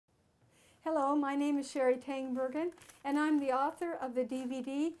Hello, my name is Sherie Tengbergen, and I'm the author of the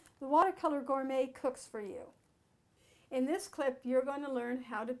DVD, The Watercolor Gourmet Cooks For You. In this clip, you're going to learn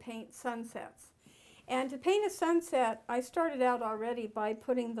how to paint sunsets. And to paint a sunset, I started out already by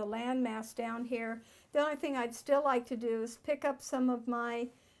putting the landmass down here. The only thing I'd still like to do is pick up some of my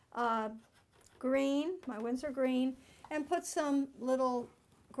green, my Winsor green, and put some little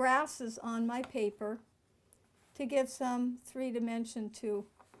grasses on my paper to give some 3-dimension to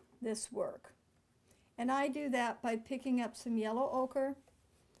this work. And I do that by picking up some yellow ochre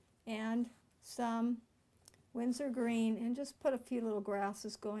and some Winsor green and just put a few little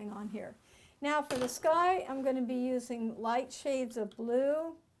grasses going on here. Now for the sky, I'm going to be using light shades of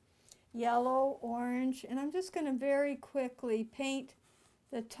blue, yellow, orange, and I'm just going to very quickly paint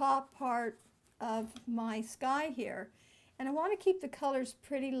the top part of my sky here. And I want to keep the colors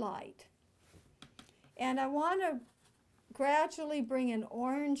pretty light. And I want to gradually bring in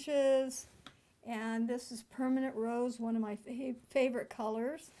oranges, and this is permanent rose, one of my favorite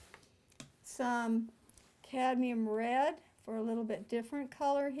colors. Some cadmium red for a little bit different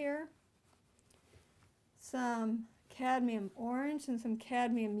color here. Some cadmium orange and some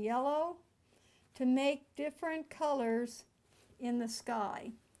cadmium yellow to make different colors in the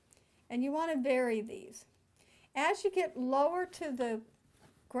sky. And you want to vary these. As you get lower to the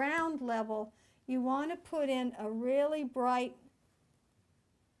ground level, you want to put in a really bright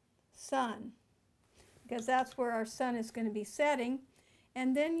sun, because that's where our sun is going to be setting.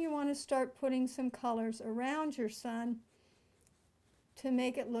 And then you want to start putting some colors around your sun to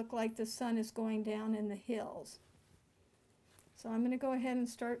make it look like the sun is going down in the hills. So I'm going to go ahead and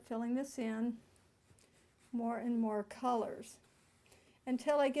start filling this in more and more colors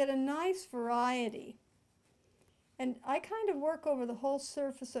until I get a nice variety. And I kind of work over the whole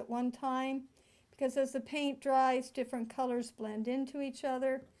surface at one time, because as the paint dries, different colors blend into each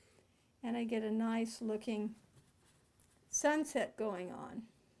other, and I get a nice looking sunset going on.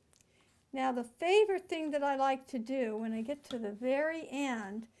 Now the favorite thing that I like to do when I get to the very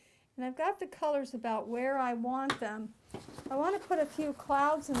end, and I've got the colors about where I want them, I want to put a few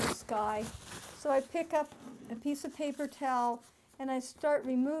clouds in the sky, so I pick up a piece of paper towel and I start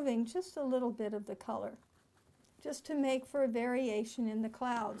removing just a little bit of the color, just to make for a variation in the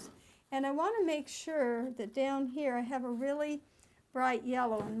clouds. And I want to make sure that down here I have a really bright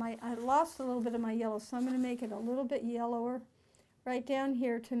yellow, and I lost a little bit of my yellow, so I'm going to make it a little bit yellower right down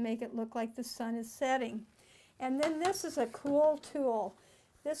here to make it look like the sun is setting. And then this is a cool tool.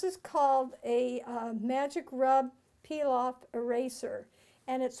 This is called a Magic Rub Peel-Off Eraser,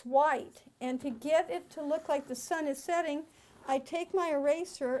 and it's white. And to get it to look like the sun is setting, I take my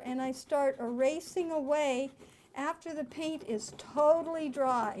eraser and I start erasing away after the paint is totally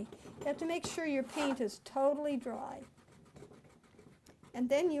dry. You have to make sure your paint is totally dry. And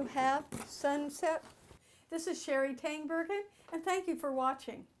then you have sunset. This is Sherie Tengbergen, and thank you for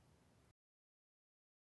watching.